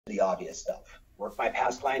The obvious stuff. Work my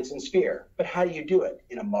past clients in Sphere, but how do you do it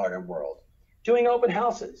in a modern world? Doing open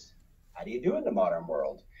houses. How do you do it in a modern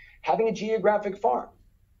world? Having a geographic farm,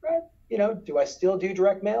 right? Do I still do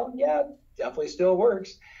direct mail? Yeah, definitely still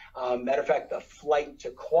works. Matter of fact, the flight to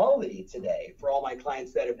quality today for all my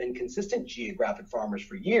clients that have been consistent geographic farmers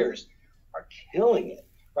for years are killing it,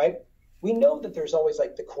 right? We know that there's always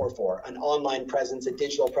like the core four, an online presence, a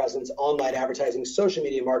digital presence, online advertising, social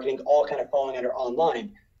media marketing, all kind of falling under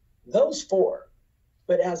online. Those four.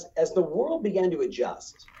 But as the world began to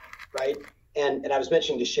adjust, right? And I was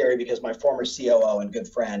mentioning to Sherry, because my former COO and good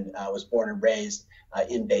friend was born and raised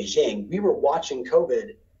in Beijing. We were watching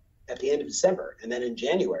COVID at the end of December and then in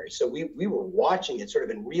January. So we were watching it sort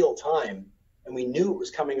of in real time, and we knew it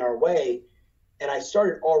was coming our way. And I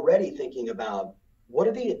started already thinking about, what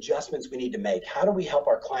are the adjustments we need to make? How do we help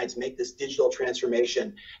our clients make this digital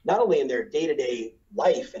transformation, not only in their day-to-day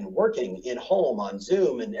life and working in home on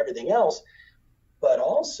Zoom and everything else, but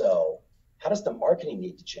also how does the marketing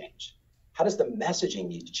need to change? How does the messaging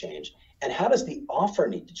need to change? And how does the offer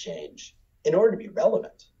need to change in order to be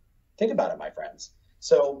relevant? Think about it, my friends.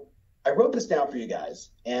 So I wrote this down for you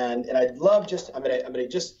guys, and I'd love I'm gonna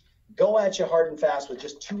just go at you hard and fast with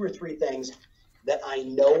just 2 or 3 things that I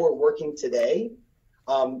know are working today.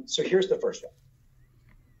 So here's the first one.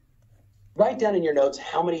 Write down in your notes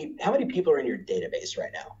how many people are in your database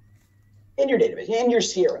right now. In your database, in your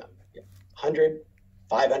CRM. 100,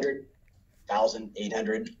 500, 1,000,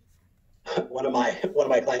 800. One of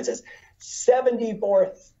my clients says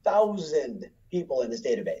 74,000 people in his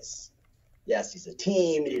database. Yes, he's a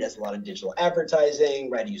team, and he does a lot of digital advertising,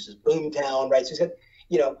 right? He uses Boomtown, right? So he's got,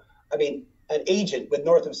 an agent with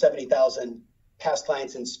north of 70,000 past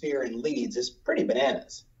clients in Sphere and leads is pretty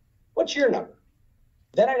bananas. What's your number?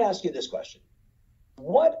 Then I'd ask you this question.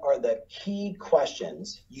 What are the key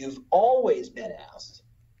questions you've always been asked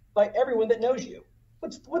by everyone that knows you?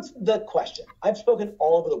 What's the question? I've spoken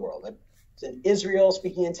all over the world. I was in Israel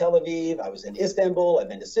speaking in Tel Aviv. I was in Istanbul. I've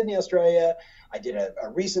been to Sydney, Australia. I did a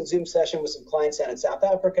recent Zoom session with some clients down in South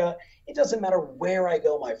Africa. It doesn't matter where I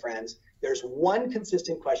go, my friends. There's one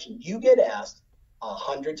consistent question you get asked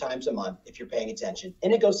 100 times a month if you're paying attention.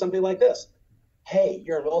 And it goes something like this. Hey,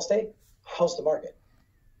 you're in real estate? How's the market?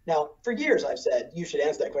 Now, for years, I've said you should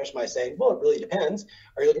answer that question by saying, well, it really depends.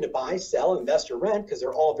 Are you looking to buy, sell, invest, or rent? Because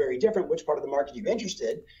they're all very different. Which part of the market are you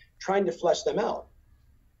interested? Trying to flesh them out.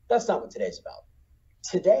 That's not what today's about.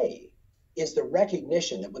 Today is the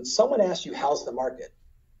recognition that when someone asks you, how's the market?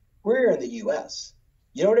 We're in the US.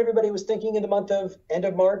 You know what everybody was thinking in the month of end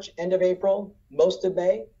of March, end of April, most of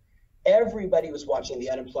May? Everybody was watching the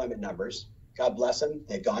unemployment numbers. God bless them.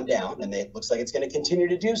 They've gone down, and it looks like it's going to continue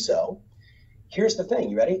to do so. Here's the thing.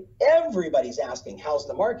 You ready? Everybody's asking, how's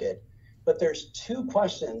the market? But there's 2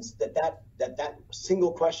 questions that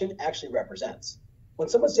single question actually represents. When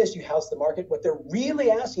someone says to you, how's the market? What they're really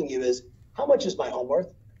asking you is, how much is my home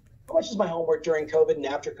worth? How much is my home worth during COVID and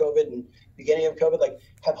after COVID and beginning of COVID? Like,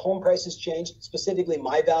 have home prices changed, specifically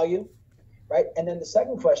my value, right? And then the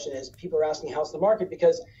second question is, people are asking, how's the market?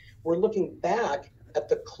 Because we're looking back at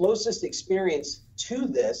the closest experience to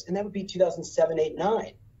this, and that would be 2007, 8,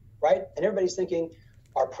 9, right? And everybody's thinking,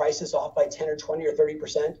 are prices off by 10 or 20 or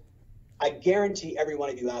 30%? I guarantee every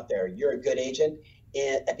one of you out there, you're a good agent.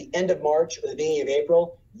 And at the end of March or the beginning of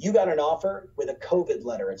April, you got an offer with a COVID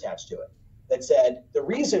letter attached to it that said, the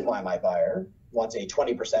reason why my buyer wants a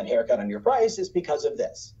 20% haircut on your price is because of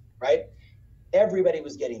this, right? Everybody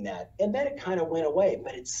was getting that. And then it kind of went away,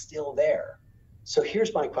 but it's still there. So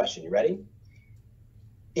here's my question. You ready?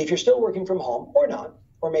 If you're still working from home or not,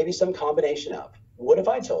 or maybe some combination of, what if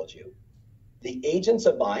I told you the agents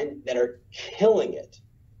of mine that are killing it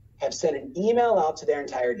have sent an email out to their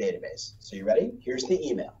entire database? So you ready? Here's the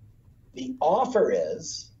email. The offer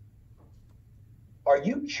is, are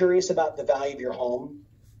you curious about the value of your home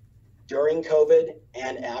during COVID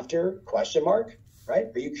and after? Question mark, right?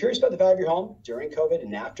 Are you curious about the value of your home during COVID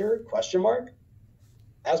and after? Question mark.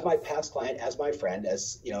 As my past client, as my friend,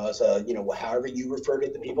 as however you refer to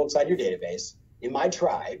the people inside your database, in my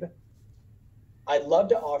tribe, I'd love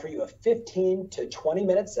to offer you a 15 to 20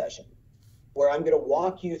 minute session where I'm going to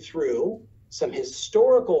walk you through some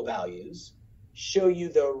historical values, show you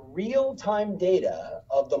the real-time data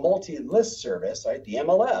of the multi-list service, right, the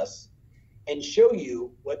MLS, and show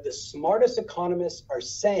you what the smartest economists are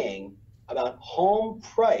saying about home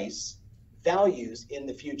price values in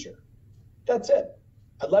the future. That's it.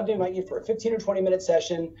 I'd love to invite you for a 15 or 20 minute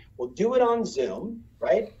session. We'll do it on Zoom,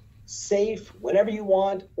 right? Safe, whenever you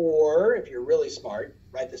want, or if you're really smart,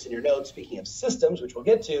 write this in your notes. Speaking of systems, which we'll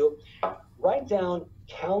get to, write down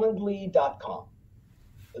Calendly.com.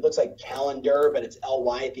 It looks like calendar, but it's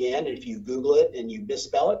L-Y at the end. And if you Google it and you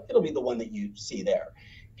misspell it, it'll be the one that you see there.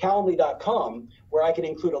 Calendly.com, where I can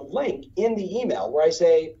include a link in the email where I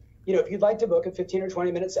say, if you'd like to book a 15 or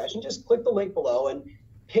 20-minute session, just click the link below and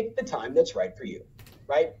pick the time that's right for you,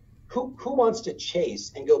 right? Who wants to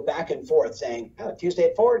chase and go back and forth saying, Tuesday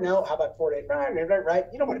at 4? No, how about 4 to 8? Right?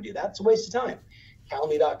 You don't want to do that. It's a waste of time.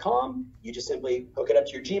 Calendly.com, you just simply hook it up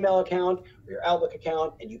to your Gmail account or your Outlook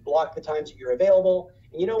account, and you block the times that you're available.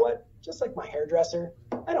 And you know what? Just like my hairdresser,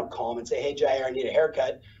 I don't call him and say, hey, Jair, I need a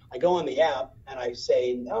haircut. I go on the app and I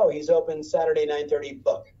say, he's open Saturday, 9:30,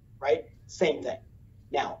 book, right? Same thing.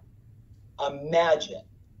 Now, imagine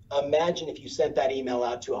if you sent that email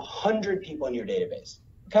out to 100 people in your database.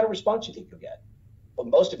 What kind of response do you think you'll get? Well,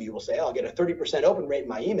 most of you will say, I'll get a 30% open rate in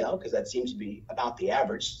my email, because that seems to be about the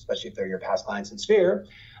average, especially if they're your past clients in Sphere.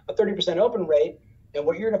 A 30% open rate, and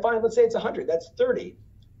what you're going to find, let's say it's 100, that's 30.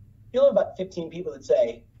 You'll have about 15 people that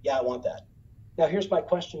say, yeah, I want that. Now, here's my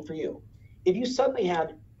question for you. If you suddenly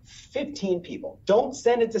had 15 people, don't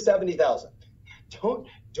send it to 70,000.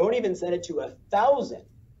 Don't even send it to 1,000,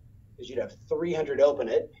 because you'd have 300 open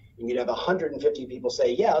it, and you'd have 150 people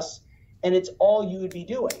say yes, and it's all you would be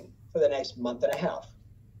doing for the next month and a half.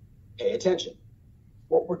 Pay attention.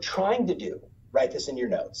 What we're trying to do, write this in your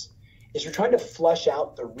notes, is we're trying to flush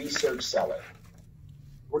out the research seller.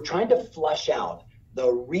 We're trying to flush out the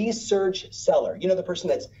research seller. The person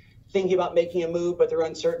that's thinking about making a move, but they're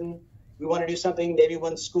uncertain. We want to do something maybe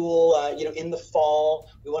when school, in the fall.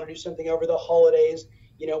 We want to do something over the holidays.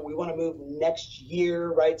 We want to move next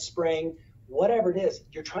year, right? Spring, whatever it is.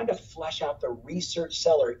 You're trying to flesh out the research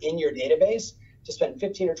seller in your database to spend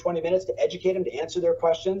 15 or 20 minutes to educate them, to answer their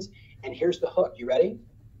questions. And here's the hook. You ready?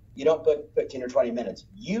 You don't book 15 or 20 minutes.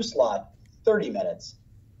 You slot 30 minutes,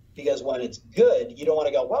 because when it's good, you don't want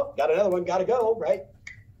to go, well, got another one, got to go, right?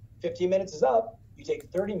 15 minutes is up. You take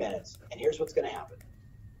 30 minutes, and here's what's going to happen.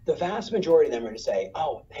 The vast majority of them are going to say,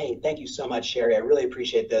 oh, hey, thank you so much, Sherry. I really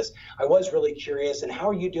appreciate this. I was really curious, and how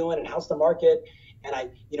are you doing, and how's the market? And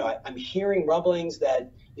I'm hearing rumblings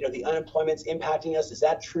that, the unemployment's impacting us. Is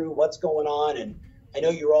that true? What's going on? And I know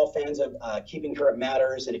you're all fans of Keeping Current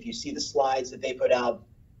Matters. And if you see the slides that they put out,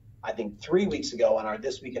 I think 3 weeks ago on our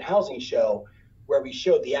This Week in Housing show, where we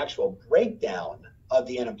showed the actual breakdown of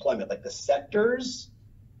the unemployment, like the sectors,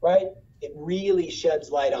 right? It really sheds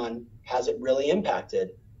light on, has it really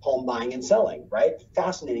impacted home buying and selling, right?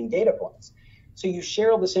 Fascinating data points. So you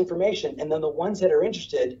share all this information, and then the ones that are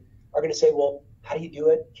interested are going to say, well, how do you do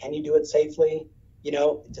it? Can you do it safely?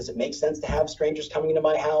 Does it make sense to have strangers coming into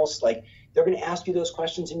my house? Like, they're going to ask you those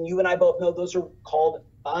questions, and you and I both know those are called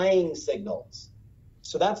buying signals.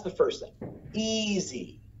 So that's the first thing.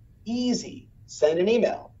 Easy. Send an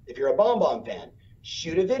email. If you're a BombBomb fan,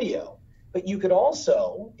 shoot a video. But you could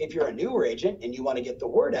also, if you're a newer agent and you want to get the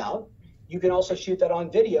word out, you can also shoot that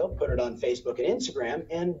on video, put it on Facebook and Instagram,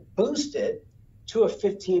 and boost it to a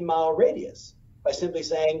 15-mile radius by simply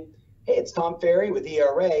saying, hey, it's Tom Ferry with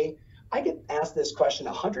ERA. I get asked this question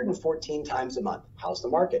 114 times a month. How's the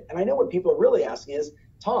market? And I know what people are really asking is,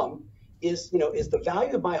 Tom, is the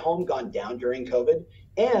value of my home gone down during COVID?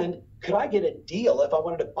 And could I get a deal if I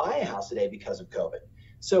wanted to buy a house today because of COVID?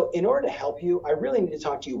 So in order to help you, I really need to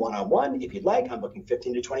talk to you one-on-one. If you'd like, I'm booking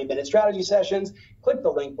 15 to 20-minute strategy sessions. Click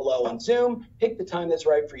the link below on Zoom, pick the time that's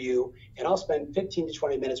right for you, and I'll spend 15 to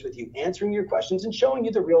 20 minutes with you answering your questions and showing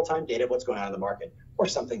you the real-time data of what's going on in the market, or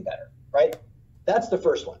something better, right? That's the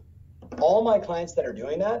first one. All my clients that are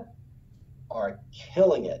doing that are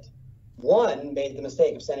killing it. One made the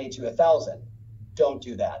mistake of sending it to 1,000. Don't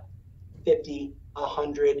do that. 50,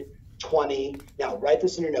 100, 20. Now, write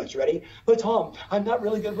this in your notes. You ready? But Tom, I'm not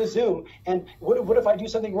really good with Zoom. And what if I do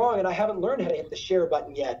something wrong and I haven't learned how to hit the share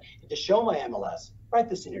button yet to show my MLS? Write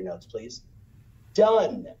this in your notes, please.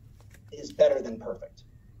 Done is better than perfect.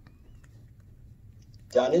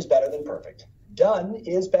 Done is better than perfect. Done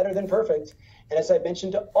is better than perfect. And as I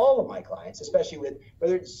mentioned to all of my clients, especially with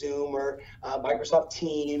whether it's Zoom or Microsoft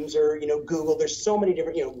Teams or Google, there's so many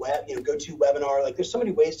different GoToWebinar. Like, there's so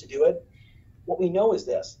many ways to do it. What we know is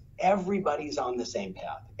this: everybody's on the same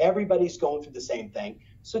path. Everybody's going through the same thing.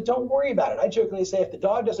 So don't worry about it. I jokingly say, if the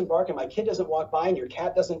dog doesn't bark and my kid doesn't walk by and your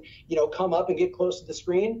cat doesn't come up and get close to the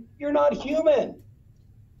screen, you're not human.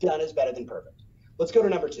 Done is better than perfect. Let's go to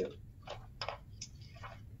number 2.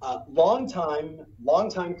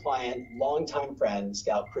 Long-time client, long-time friend,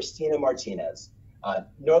 scout Christina Martinez,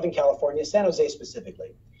 Northern California, San Jose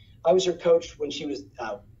specifically. I was her coach when she was,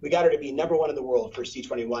 we got her to be #1 in the world for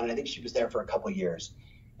C21, and I think she was there for a couple of years.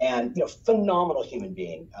 And, phenomenal human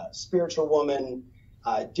being, spiritual woman,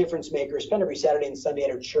 difference maker, spent every Saturday and Sunday at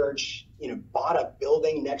her church, bought a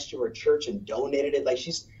building next to her church and donated it. Like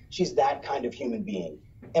she's that kind of human being.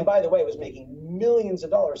 And by the way, was making millions of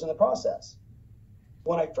dollars in the process.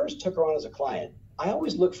 When I first took her on as a client, I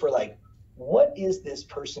always looked for like, what is this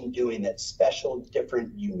person doing that's special,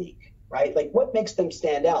 different, unique, right? Like what makes them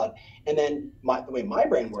stand out? And then the way my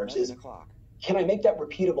brain works is, can I make that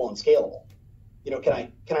repeatable and scalable?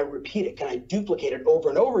 Can I repeat it? Can I duplicate it over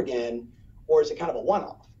and over again? Or is it kind of a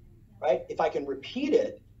one-off, right? If I can repeat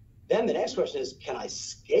it, then the next question is, can I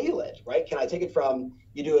scale it, right? Can I take it from,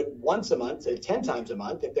 you do it once a month to 10 times a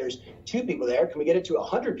month? If there's 2 people there, can we get it to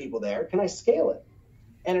 100 people there? Can I scale it?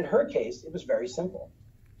 And in her case, it was very simple.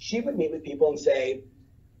 She would meet with people and say,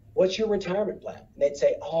 what's your retirement plan? And they'd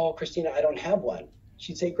say, oh, Christina, I don't have one.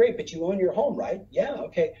 She'd say, great, but you own your home, right? Yeah,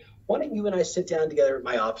 okay. Why don't you and I sit down together at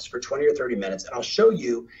my office for 20 or 30 minutes, and I'll show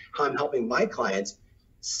you how I'm helping my clients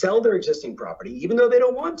sell their existing property, even though they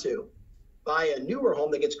don't want to, buy a newer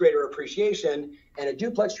home that gets greater appreciation and a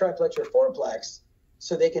duplex, triplex, or fourplex,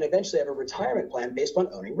 so they can eventually have a retirement plan based on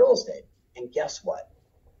owning real estate. And guess what?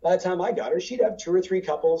 By the time I got her, she'd have 2 or 3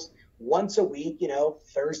 couples once a week,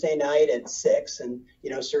 Thursday night at 6, and,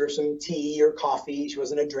 serve some tea or coffee. She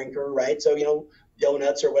wasn't a drinker, right? So,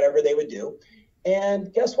 donuts or whatever they would do.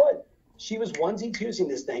 And guess what? She was onesie-twosie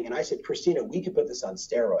this thing. And I said, Christina, we could put this on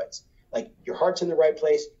steroids. Like, your heart's in the right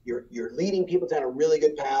place. You're leading people down a really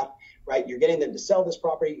good path, right? You're getting them to sell this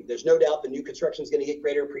property. There's no doubt the new construction is going to get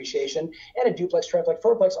greater appreciation. And a duplex, triplex,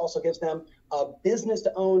 fourplex also gives them a business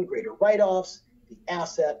to own, greater write-offs, the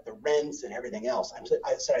asset, the rents, and everything else.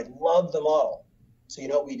 I said, I love the model. So you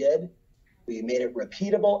know what we did? We made it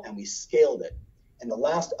repeatable and we scaled it. And the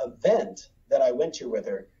last event that I went to with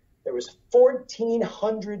her, there was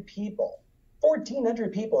 1,400 people at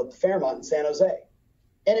the Fairmont in San Jose.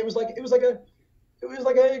 And it was like a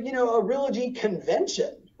Realogy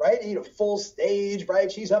convention, right? Full stage,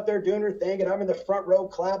 right? She's up there doing her thing, and I'm in the front row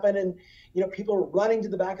clapping, and people are running to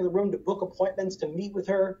the back of the room to book appointments to meet with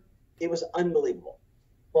her. It was unbelievable.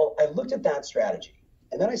 Well, I looked at that strategy,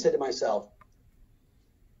 and then I said to myself,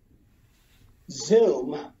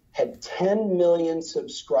 Zoom had 10 million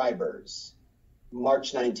subscribers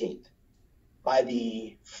March 19th. By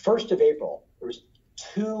the 1st of April, there was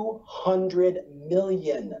 200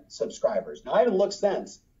 million subscribers. Now, I haven't looked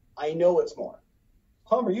since. I know it's more.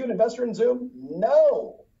 Tom, are you an investor in Zoom?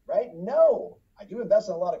 No, right? No. I do invest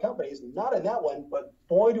in a lot of companies, not in that one, but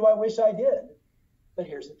boy, do I wish I did. But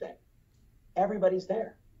here's the thing. Everybody's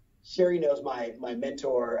there. Sherry knows my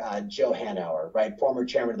mentor, Joe Hanauer, right? Former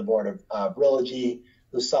chairman of the board of Realogy,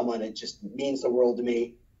 who's someone that just means the world to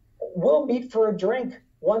me. We'll meet for a drink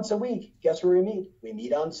once a week. Guess where we meet? We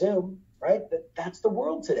meet on Zoom, right? That's the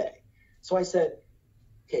world today. So I said,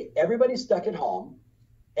 okay, everybody's stuck at home.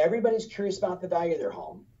 Everybody's curious about the value of their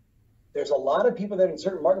home. There's a lot of people that are in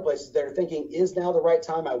certain marketplaces that are thinking, is now the right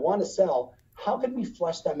time? I want to sell. How can we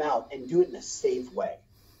flush them out and do it in a safe way?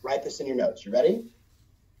 Write this in your notes. You ready?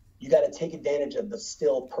 You got to take advantage of the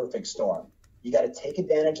still perfect storm. You got to take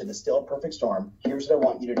advantage of the still perfect storm. Here's what I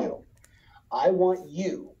want you to do. I want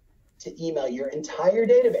you to email your entire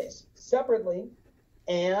database separately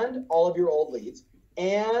and all of your old leads.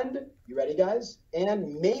 And, you ready, guys?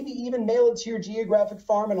 And maybe even mail it to your geographic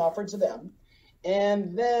farm and offer it to them.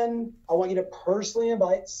 And then I want you to personally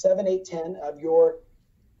invite 7, 8, 10 of your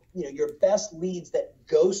best leads that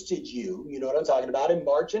ghosted you. You know what I'm talking about, in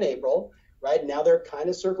March and April, right? Now they're kind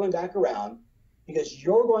of circling back around, because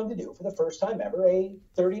you're going to do, for the first time ever, a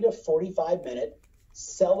 30 to 45 minute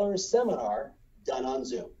seller seminar done on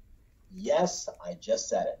Zoom. Yes, I just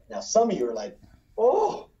said it. Now, some of you are like,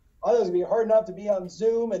 oh, I thought it was going to be hard enough to be on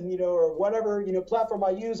Zoom and, or whatever, platform I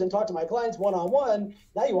use and talk to my clients one-on-one.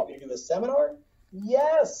 Now you want me to do a seminar?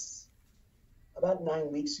 Yes. About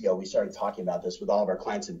 9 weeks ago, we started talking about this with all of our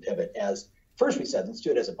clients in Pivot. As first we said, let's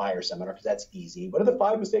do it as a buyer seminar because that's easy. What are the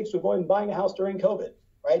 5 mistakes to avoid in buying a house during COVID,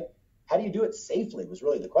 right? How do you do it safely was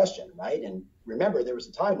really the question, right? And remember, there was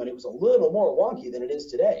a time when it was a little more wonky than it is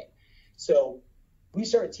today. So we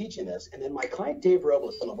started teaching this, and then my client Dave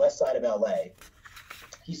Robles on the west side of LA,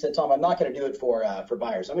 he said, Tom, I'm not going to do it for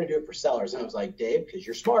buyers. I'm going to do it for sellers. And I was like, Dave, because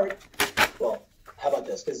you're smart. Well, how about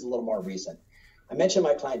this? Because it's a little more recent. I mentioned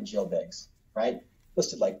my client Jill Biggs, right?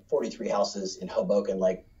 Listed like 43 houses in Hoboken,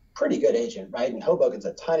 like pretty good agent, right? And Hoboken's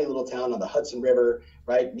a tiny little town on the Hudson River,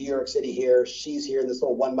 right? New York City here. She's here in this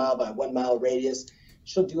little 1 mile by 1 mile radius.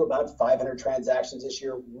 She'll do about 500 transactions this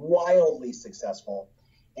year, wildly successful.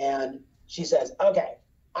 And she says, okay,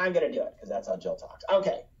 I'm going to do it, because that's how Jill talks.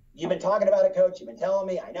 Okay, you've been talking about it, coach. You've been telling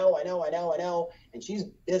me. I know. And she's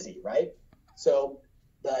busy, right? So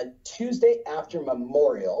the Tuesday after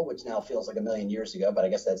Memorial, which now feels like a million years ago, but I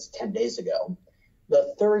guess that's 10 days ago,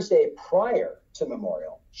 the Thursday prior to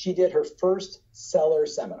Memorial, she did her first seller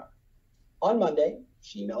seminar. On Monday,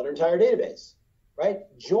 she emailed her entire database, right?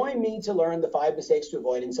 Join me to learn the 5 mistakes to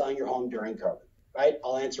avoid in selling your home during COVID, right?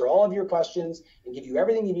 I'll answer all of your questions and give you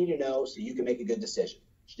everything you need to know so you can make a good decision.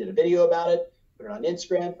 She did a video about it, put it on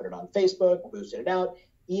Instagram, put it on Facebook, boosted it out,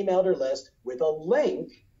 emailed her list with a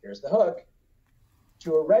link, here's the hook,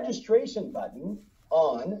 to a registration button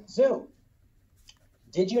on Zoom.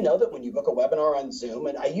 Did you know that when you book a webinar on Zoom,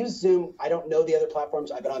 and I use Zoom, I don't know the other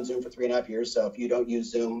platforms, I've been on Zoom for 3.5 years, so if you don't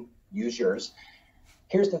use Zoom, use yours.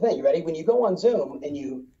 Here's the thing, you ready? When you go on Zoom and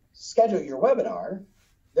you schedule your webinar,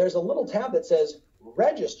 there's a little tab that says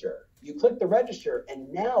register. You click the register,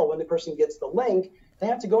 and now when the person gets the link, they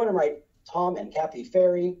have to go in and write Tom and Kathy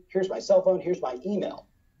Ferry, here's my cell phone, here's my email.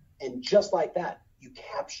 And just like that, you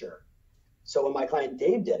capture. So when my client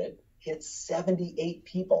Dave did it, he had 78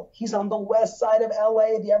 people. He's on the west side of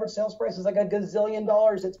LA. The average sales price is like $1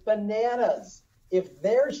 gazillion. It's bananas. If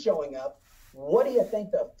they're showing up, what do you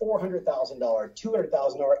think the $400,000,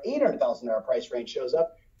 $200,000, $800,000 price range shows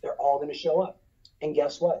up? They're all going to show up. And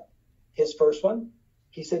guess what? His first one,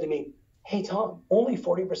 he said to me, hey, Tom, only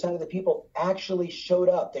 40% of the people actually showed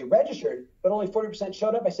up. They registered, but only 40%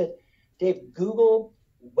 showed up. I said, Dave, Google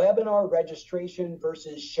webinar registration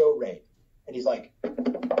versus show rate. And he's like,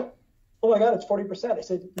 oh my God, it's 40%. I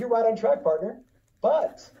said, you're right on track, partner.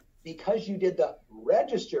 But because you did the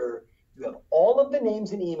register, you have all of the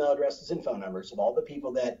names and email addresses and phone numbers of all the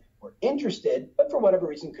people that were interested, but for whatever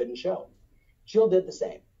reason couldn't show. Jill did the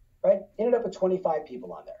same, right? Ended up with 25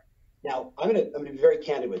 people on there. Now, I'm gonna be very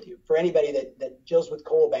candid with you. For anybody that Jill's with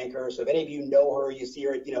Coldwell Banker, so if any of you know her, you see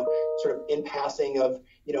her, sort of in passing of,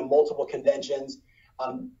 multiple conventions,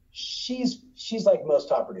 she's like most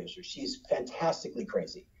top producers. She's fantastically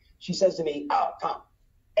crazy. She says to me, oh, Tom,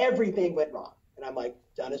 everything went wrong. And I'm like,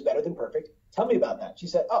 done is better than perfect. Tell me about that. She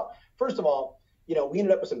said, oh, first of all, we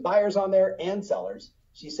ended up with some buyers on there and sellers.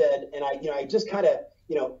 She said, and I just kind of,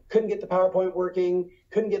 couldn't get the PowerPoint working,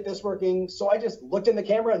 couldn't get this working. So I just looked in the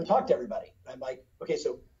camera and talked to everybody. I'm like, okay,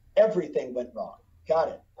 so everything went wrong. Got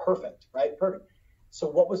it. Perfect, right? Perfect. So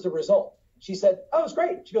what was the result? She said, oh, it was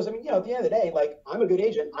great. She goes, at the end of the day, like, I'm a good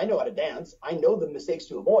agent. I know how to dance. I know the mistakes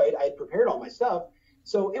to avoid. I had prepared all my stuff.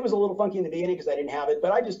 So it was a little funky in the beginning because I didn't have it,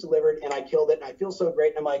 but I just delivered and I killed it and I feel so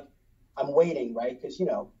great. And I'm like, I'm waiting, right? Because,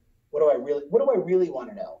 what do I really want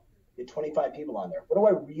to know? You had 25 people on there. What do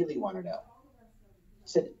I really want to know? I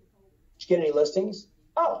said, did you get any listings?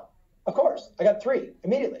 Oh, of course. I got 3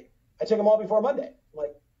 immediately. I took them all before Monday. I'm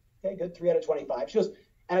like, okay, good. 3 out of 25. She goes,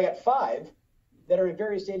 and I got 5 that are in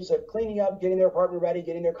various stages of cleaning up, getting their apartment ready,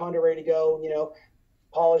 getting their condo ready to go,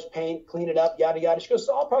 polish, paint, clean it up, yada, yada. She goes,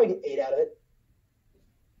 so I'll probably get 8 out of it.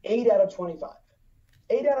 8 out of 25.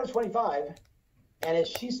 8 out of 25. And as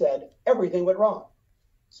she said, everything went wrong.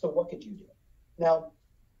 So what could you do? Now,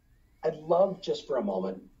 I'd love just for a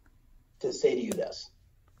moment to say to you this.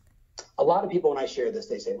 A lot of people, when I share this,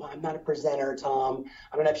 they say, well, I'm not a presenter, Tom.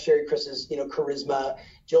 I don't have Sherry Chris's, charisma.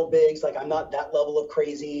 Jill Biggs, like, I'm not that level of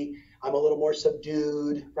crazy. I'm a little more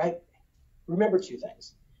subdued, right? Remember 2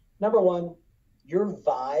 things. Number 1, your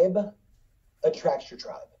vibe attracts your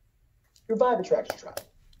tribe. Your vibe attracts your tribe.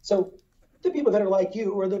 So the people that are like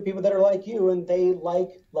you are the people that are like you, and they like,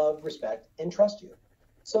 love, respect, and trust you.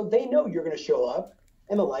 So they know you're going to show up,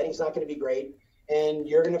 and the lighting's not going to be great, and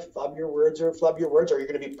you're going to flub your words, or you're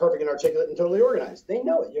going to be perfect and articulate and totally organized. They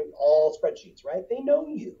know it. You're all spreadsheets, right? They know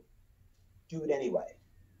you. Do it anyway.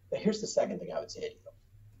 But here's the second thing I would say to you.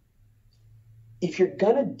 If you're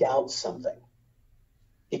going to doubt something,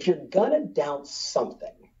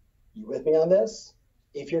 you with me on this?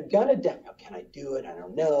 If you're gonna doubt, can I do it? I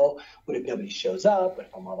don't know. What if nobody shows up? What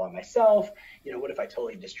if I'm all by myself? What if I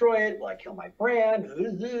totally destroy it? Will I kill my brand?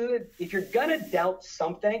 If you're gonna doubt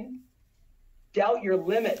something, doubt your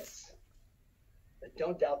limits. But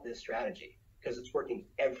don't doubt this strategy because it's working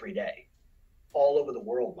every day, all over the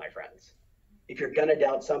world, my friends. If you're gonna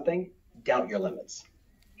doubt something, doubt your limits.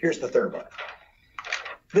 Here's the third one.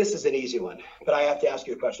 This is an easy one, but I have to ask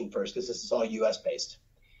you a question first because this is all US based.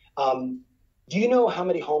 Do you know how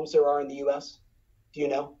many homes there are in the U.S.? Do you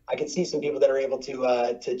know? I can see some people that are able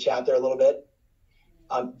to chat there a little bit.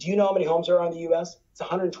 Do you know how many homes there are in the U.S.? It's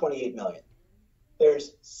 128 million.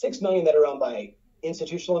 There's 6 million that are owned by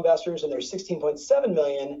institutional investors, and there's 16.7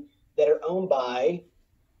 million that are owned by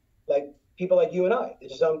people like you and I that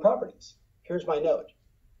just own properties. Here's my note.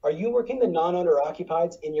 Are you working the non-owner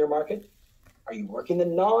occupieds in your market? Are you working the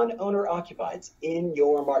non-owner occupieds in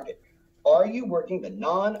your market? Are you working the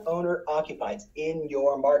non-owner occupieds in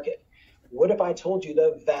your market? What if I told you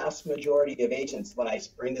the vast majority of agents, when I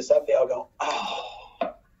bring this up, they all go, oh,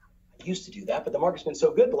 I used to do that, but the market's been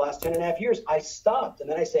so good the last 10 and a half years, I stopped. And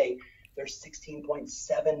then I say, there's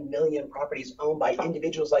 16.7 million properties owned by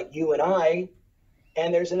individuals like you and I,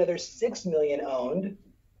 and there's another 6 million owned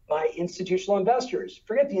by institutional investors.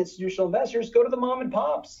 Forget the institutional investors, go to the mom and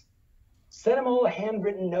pops. Send them all a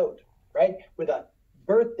handwritten note, right? With a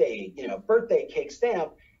birthday cake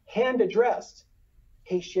stamp, hand addressed.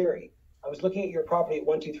 Hey, Sherry, I was looking at your property at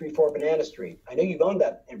 1234 Banana Street. I know you've owned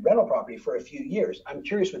that rental property for a few years. I'm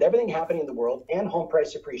curious, with everything happening in the world and home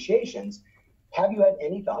price appreciations, have you had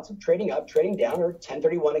any thoughts of trading up, trading down, or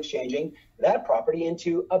 1031 exchanging that property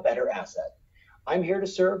into a better asset? I'm here to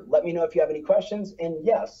serve. Let me know if you have any questions. And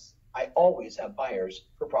yes, I always have buyers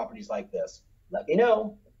for properties like this. Let me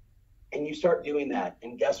know. And you start doing that.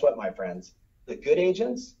 And guess what, my friends? The good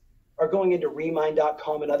agents are going into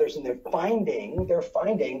Remind.com and others, and they're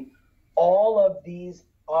finding all of these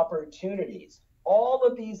opportunities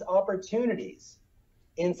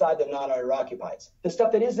inside the non-owner occupieds, the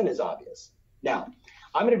stuff that isn't as obvious. Now,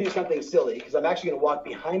 I'm going to do something silly because I'm actually going to walk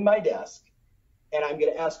behind my desk and I'm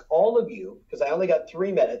going to ask all of you, because I only got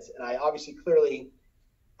 3 minutes and I obviously clearly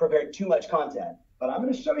prepared too much content, but I'm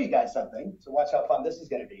going to show you guys something. So watch how fun this is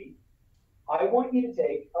going to be. I want you to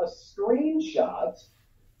take a screenshot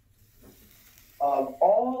of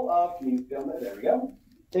all of, can you film it? There we go.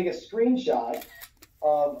 Take a screenshot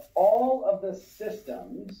of all of the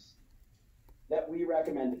systems that we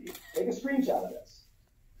recommend to you. Take a screenshot of this,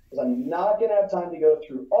 because I'm not going to have time to go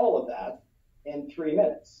through all of that in 3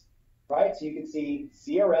 minutes, right? So you can see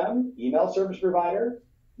CRM, email service provider,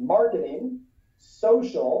 marketing,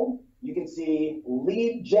 social, you can see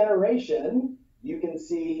lead generation, you can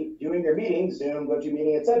see doing your meetings, Zoom,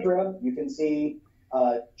 GoToMeeting, etc. You can see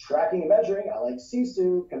tracking and measuring. I like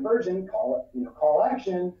Sisu, conversion, call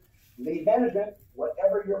action, lead management,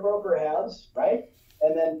 whatever your broker has, right?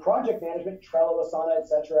 And then project management, Trello, Asana,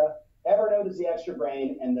 etc. Evernote is the extra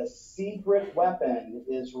brain, and the secret weapon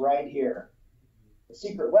is right here. The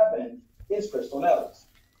secret weapon is Crystal Notes.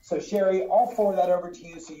 So Sherry, I'll forward that over to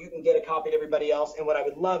you so you can get a copy to everybody else. And what I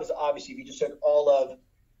would love is obviously if you just took all of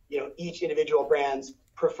each individual brand's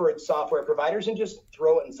preferred software providers and just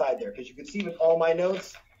throw it inside there, because you can see with all my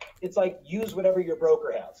notes, it's like use whatever your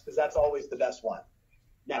broker has, because that's always the best one.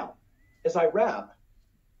 Now, as I wrap,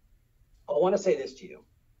 I want to say this to you.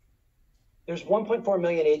 There's 1.4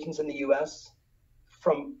 million agents in the US.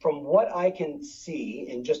 From what I can see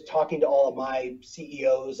in just talking to all of my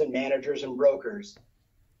CEOs and managers and brokers,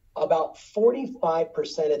 about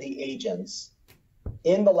 45% of the agents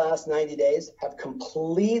in the last 90 days have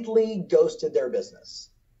completely ghosted their business.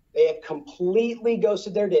 They have completely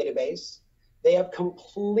ghosted their database. They have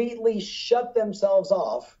completely shut themselves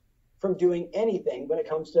off from doing anything when it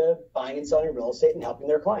comes to buying and selling real estate and helping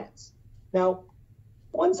their clients. Now,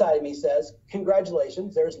 one side of me says,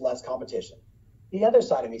 congratulations, there's less competition. The other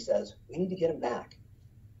side of me says, we need to get them back.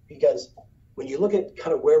 Because when you look at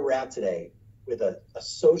kind of where we're at today with a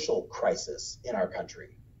social crisis in our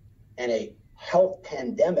country and a health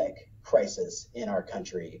pandemic crisis in our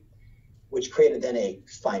country, which created then a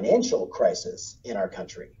financial crisis in our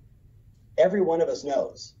country, every one of us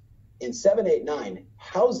knows in 789,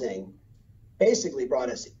 housing basically brought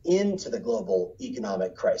us into the global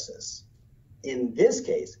economic crisis. In this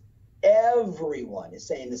case, everyone is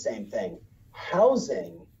saying the same thing.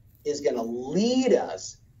 Housing is going to lead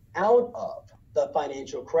us out of the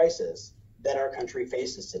financial crisis that our country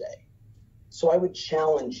faces today. So I would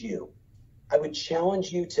challenge you. I would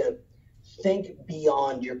challenge you to think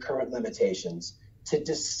beyond your current limitations, to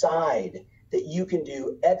decide that you can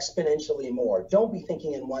do exponentially more. Don't be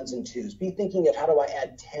thinking in ones and twos. Be thinking of how do I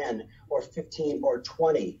add 10 or 15 or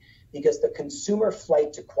 20, because the consumer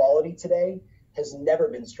flight to quality today has never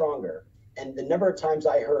been stronger. And the number of times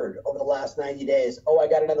I heard over the last 90 days, oh, I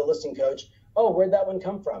got another listing coach. Oh, where'd that one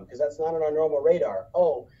come from? Because that's not on our normal radar.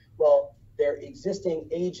 Oh, well, their existing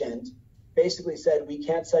agent basically said, we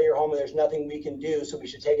can't sell your home and there's nothing we can do, so we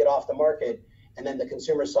should take it off the market. And then the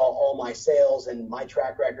consumer saw all my sales and my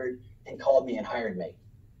track record and called me and hired me.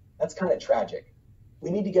 That's kind of tragic. We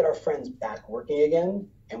need to get our friends back working again,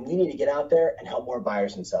 and we need to get out there and help more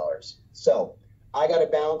buyers and sellers. So I got to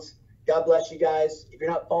bounce. God bless you guys. If you're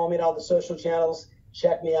not following me on all the social channels,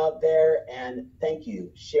 check me out there. And thank you,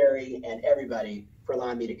 Sherry and everybody, for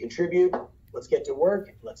allowing me to contribute. Let's get to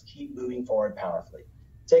work. Let's keep moving forward powerfully.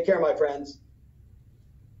 Take care, my friends.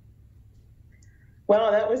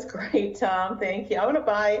 Well, that was great, Tom. Thank you. I want to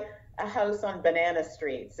buy a house on Banana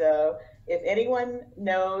Street. So if anyone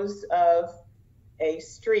knows of a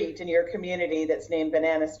street in your community that's named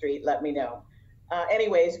Banana Street, let me know.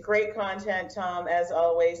 Anyways, great content, Tom, as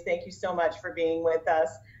always. Thank you so much for being with us.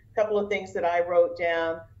 A couple of things that I wrote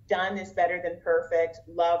down. Done is better than perfect.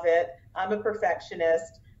 Love it. I'm a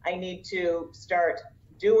perfectionist. I need to start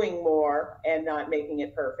doing more and not making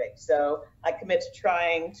it perfect. So I commit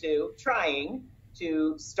to trying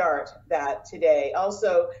to start that today.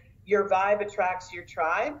 Also, your vibe attracts your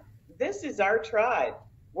tribe. This is our tribe.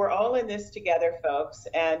 We're all in this together, folks.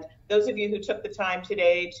 And those of you who took the time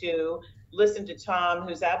today to listen to Tom,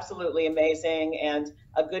 who's absolutely amazing and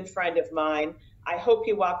a good friend of mine, I hope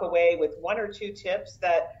you walk away with 1 or 2 tips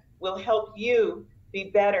that will help you be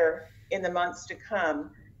better in the months to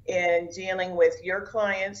come in dealing with your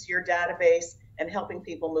clients, your database, and helping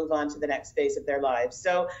people move on to the next phase of their lives.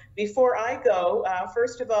 So before I go,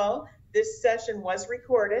 first of all, this session was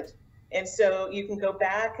recorded, and so you can go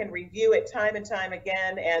back and review it time and time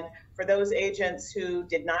again. And for those agents who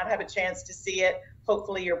did not have a chance to see it,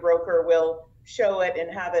 hopefully your broker will show it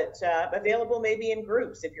and have it available maybe in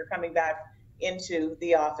groups if you're coming back into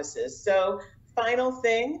the offices. So final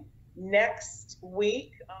thing, next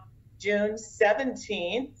week, June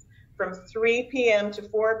 17th, from 3 p.m. to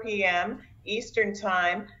 4 p.m. Eastern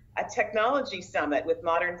Time, a technology summit with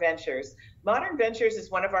Modern Ventures. Modern Ventures is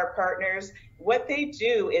one of our partners. What they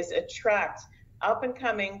do is attract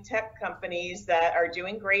up-and-coming tech companies that are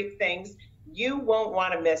doing great things. You won't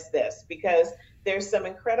want to miss this because there's some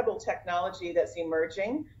incredible technology that's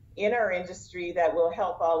emerging in our industry that will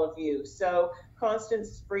help all of you. So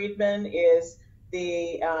Constance Friedman is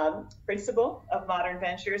the principal of Modern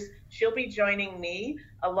Ventures. She'll be joining me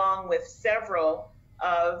along with several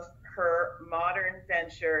of her Modern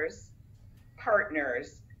Ventures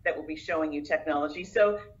partners that will be showing you technology.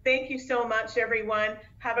 So thank you so much, everyone.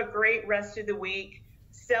 Have a great rest of the week.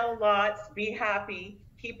 Sell lots, be happy,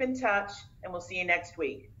 keep in touch, and we'll see you next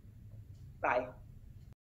week. Bye.